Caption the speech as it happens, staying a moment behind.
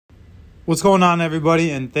What's going on,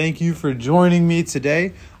 everybody, and thank you for joining me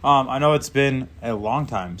today. I know it's been a long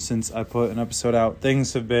time since I put an episode out.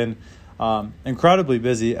 Things have been incredibly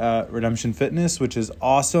busy at Redemption Fitness, which is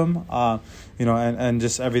awesome. And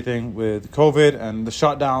just everything with COVID and the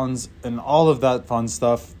shutdowns and all of that fun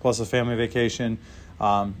stuff, plus a family vacation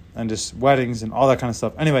and just weddings and all that kind of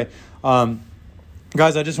stuff. Anyway,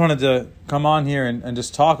 guys, I just wanted to come on here and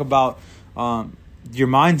just talk about your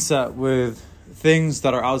mindset with things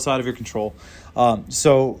that are outside of your control.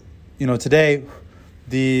 Today,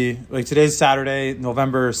 today's Saturday,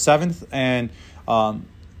 November 7th, and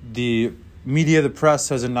the media, the press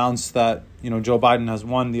has announced that, Joe Biden has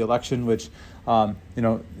won the election, which,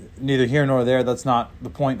 neither here nor there. That's not the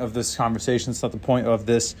point of this conversation. It's not the point of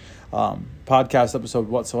this podcast episode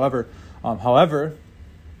whatsoever. However,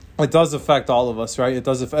 it does affect all of us, right? It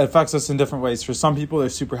affects us in different ways. For some people, they're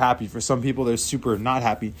super happy. For some people, they're super not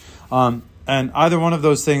happy. And either one of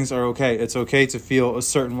those things are okay. It's okay to feel a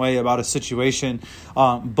certain way about a situation.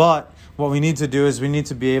 But what we need to do is we need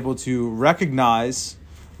to be able to recognize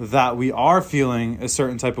that we are feeling a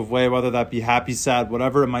certain type of way, whether that be happy, sad,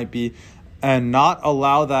 whatever it might be, and not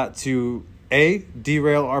allow that to A,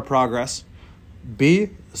 derail our progress, B,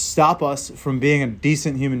 stop us from being a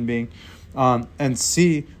decent human being, and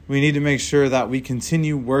C, we need to make sure that we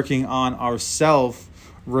continue working on ourselves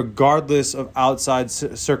regardless of outside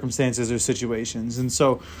circumstances or situations. And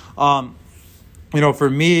so, for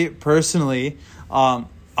me personally,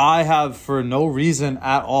 I have for no reason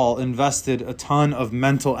at all invested a ton of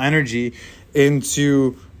mental energy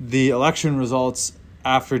into the election results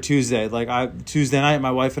after Tuesday. Tuesday night,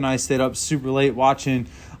 my wife and I stayed up super late watching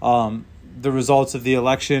the results of the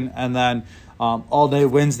election, and then all day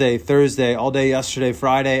Wednesday, Thursday, all day yesterday,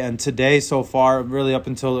 Friday, and today so far, really up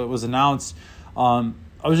until it was announced.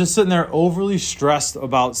 I was just sitting there overly stressed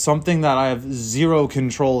about something that I have zero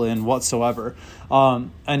control in whatsoever. We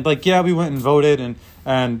went and voted,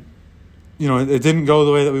 and it didn't go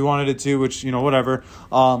the way that we wanted it to, which, whatever.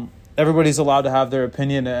 Everybody's allowed to have their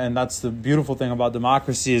opinion, and that's the beautiful thing about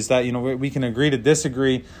democracy is that, we can agree to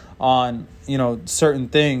disagree on, certain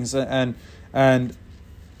things. And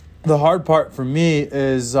the hard part for me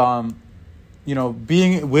is,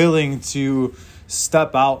 being willing to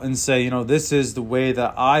step out and say, this is the way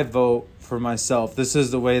that I vote for myself. This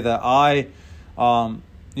is the way that I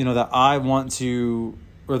want to,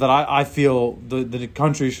 or that I feel the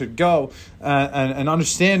country should go, and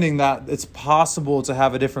understanding that it's possible to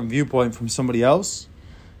have a different viewpoint from somebody else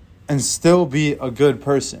and still be a good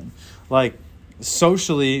person. Like,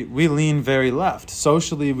 socially, we lean very left.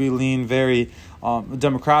 Socially, we lean very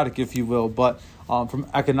democratic, if you will, but from an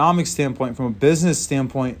economic standpoint, from a business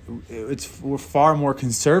standpoint, we're far more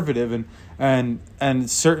conservative, and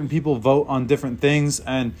certain people vote on different things.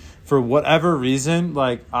 And for whatever reason,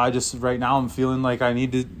 right now I'm feeling like I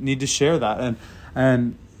need to share that.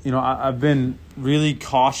 And I've been really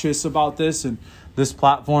cautious about this, and this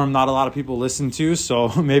platform, not a lot of people listen to. So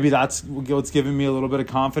maybe that's what's giving me a little bit of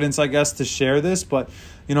confidence, I guess, to share this. But,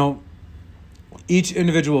 each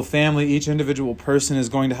individual family, each individual person is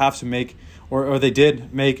going to have to make, or they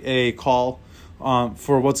did make a call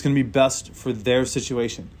for what's going to be best for their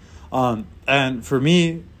situation. And for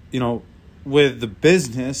me, with the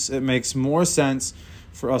business, it makes more sense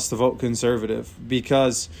for us to vote conservative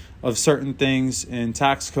because of certain things in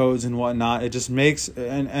tax codes and whatnot. It just makes,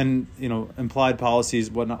 and implied policies,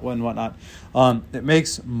 whatnot. It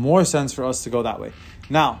makes more sense for us to go that way.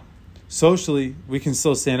 Now, socially, we can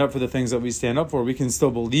still stand up for the things that we stand up for. We can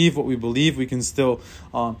still believe what we believe. We can still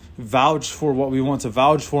vouch for what we want to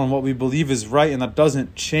vouch for and what we believe is right. And that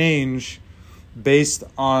doesn't change based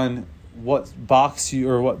on what box you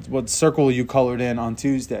or what circle you colored in on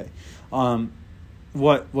Tuesday.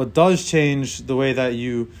 What does change the way that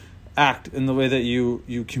you act and the way that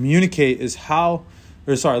you communicate is let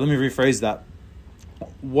me rephrase that.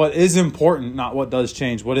 What is important, not what does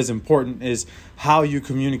change. What is important is how you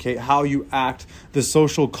communicate, how you act, the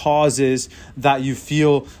social causes that you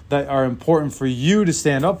feel that are important for you to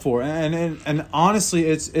stand up for. And honestly,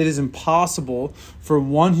 it is impossible for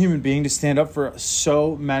one human being to stand up for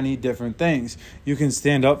so many different things. You can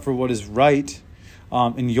stand up for what is right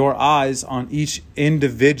in your eyes on each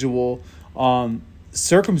individual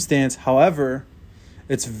circumstance. However,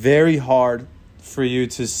 it's very hard for you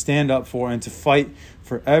to stand up for and to fight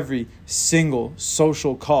for every single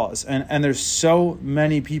social cause. And there's so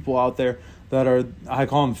many people out there that are, I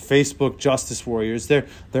call them Facebook justice warriors. They're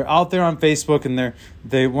out there on Facebook, and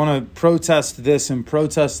they want to protest this and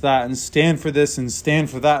protest that and stand for this and stand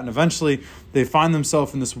for that. And eventually they find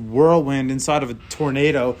themselves in this whirlwind inside of a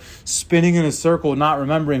tornado, spinning in a circle, not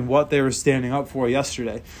remembering what they were standing up for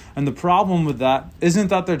yesterday. And the problem with that isn't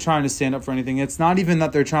that they're trying to stand up for anything. It's not even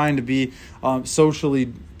that they're trying to be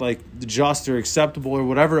socially just or acceptable or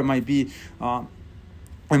whatever it might be.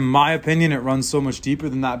 In my opinion, it runs so much deeper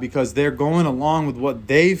than that, because they're going along with what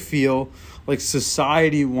they feel like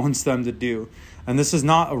society wants them to do. And this is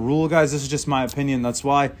not a rule, guys. This is just my opinion. That's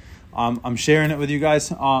why I'm sharing it with you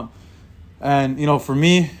guys. And, for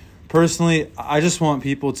me personally, I just want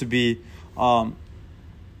people to be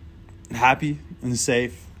happy and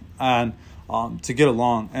safe and to get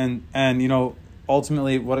along. And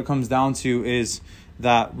ultimately what it comes down to is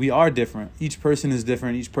that we are different. Each person is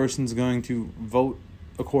different. Each person's going to vote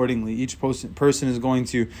accordingly. Each person is going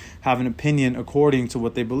to have an opinion according to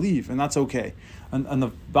what they believe, and that's okay. And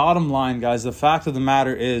the bottom line, guys, the fact of the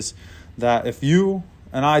matter is that if you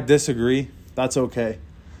and I disagree, that's okay.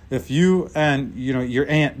 If you and your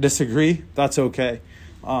aunt disagree, that's okay.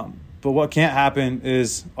 But what can't happen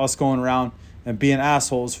is us going around and being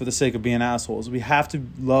assholes for the sake of being assholes. We have to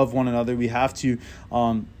love one another. We have to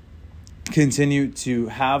continue to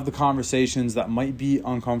have the conversations that might be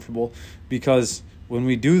uncomfortable, because when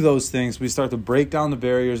we do those things, we start to break down the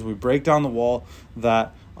barriers, we break down the wall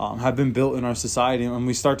that have been built in our society, and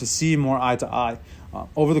we start to see more eye to eye.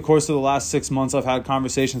 Over the course of the last 6 months, I've had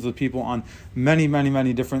conversations with people on many, many,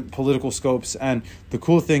 many different political scopes. And the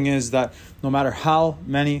cool thing is that no matter how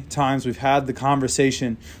many times we've had the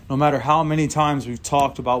conversation, no matter how many times we've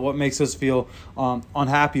talked about what makes us feel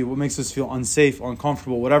unhappy, what makes us feel unsafe,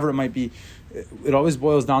 uncomfortable, whatever it might be, it always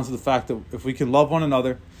boils down to the fact that if we can love one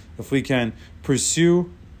another, if we can pursue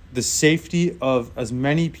the safety of as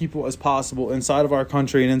many people as possible inside of our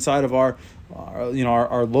country and inside of our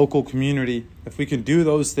local community, if we can do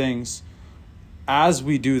those things, as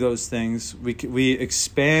we do those things, we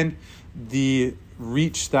expand the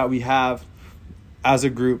reach that we have as a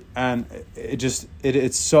group. And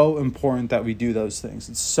it's so important that we do those things.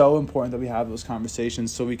 It's so important that we have those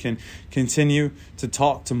conversations so we can continue to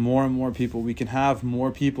talk to more and more people. We can have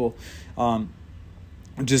more people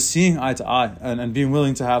just seeing eye to eye and being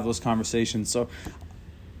willing to have those conversations. So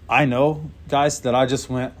I know, guys, that I just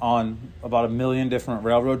went on about 1 million different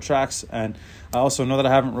railroad tracks, and I also know that I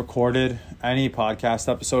haven't recorded any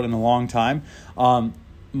podcast episode in a long time.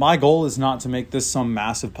 My goal is not to make this some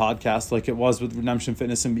massive podcast like it was with Redemption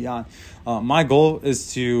Fitness and Beyond. My goal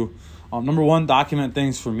is to, number one, document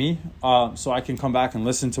things for me so I can come back and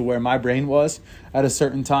listen to where my brain was at a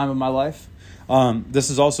certain time of my life. This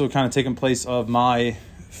is also kind of taking place of my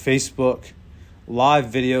Facebook live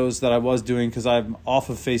videos that I was doing, because I'm off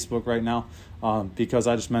of Facebook right now because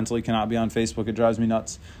I just mentally cannot be on Facebook. It drives me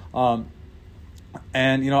nuts.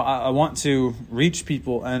 And I want to reach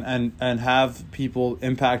people and have people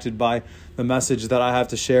impacted by the message that I have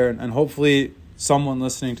to share. And hopefully someone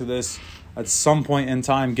listening to this at some point in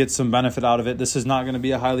time gets some benefit out of it. This is not going to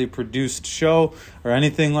be a highly produced show or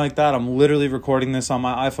anything like that. I'm literally recording this on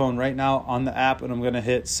my iPhone right now on the app, and I'm going to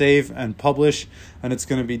hit save and publish, and it's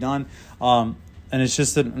going to be done. And it's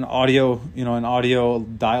just an audio, an audio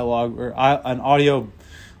dialogue or an audio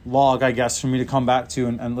log, I guess, for me to come back to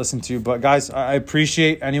and listen to. But guys, I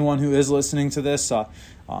appreciate anyone who is listening to this.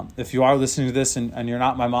 If you are listening to this and you're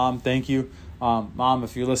not my mom, thank you. Mom,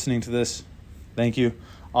 if you're listening to this, thank you.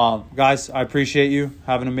 Guys, I appreciate you.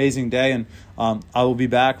 Have an amazing day, and I will be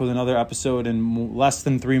back with another episode in less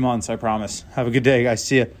than 3 months, I promise. Have a good day, guys.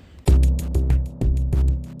 See ya.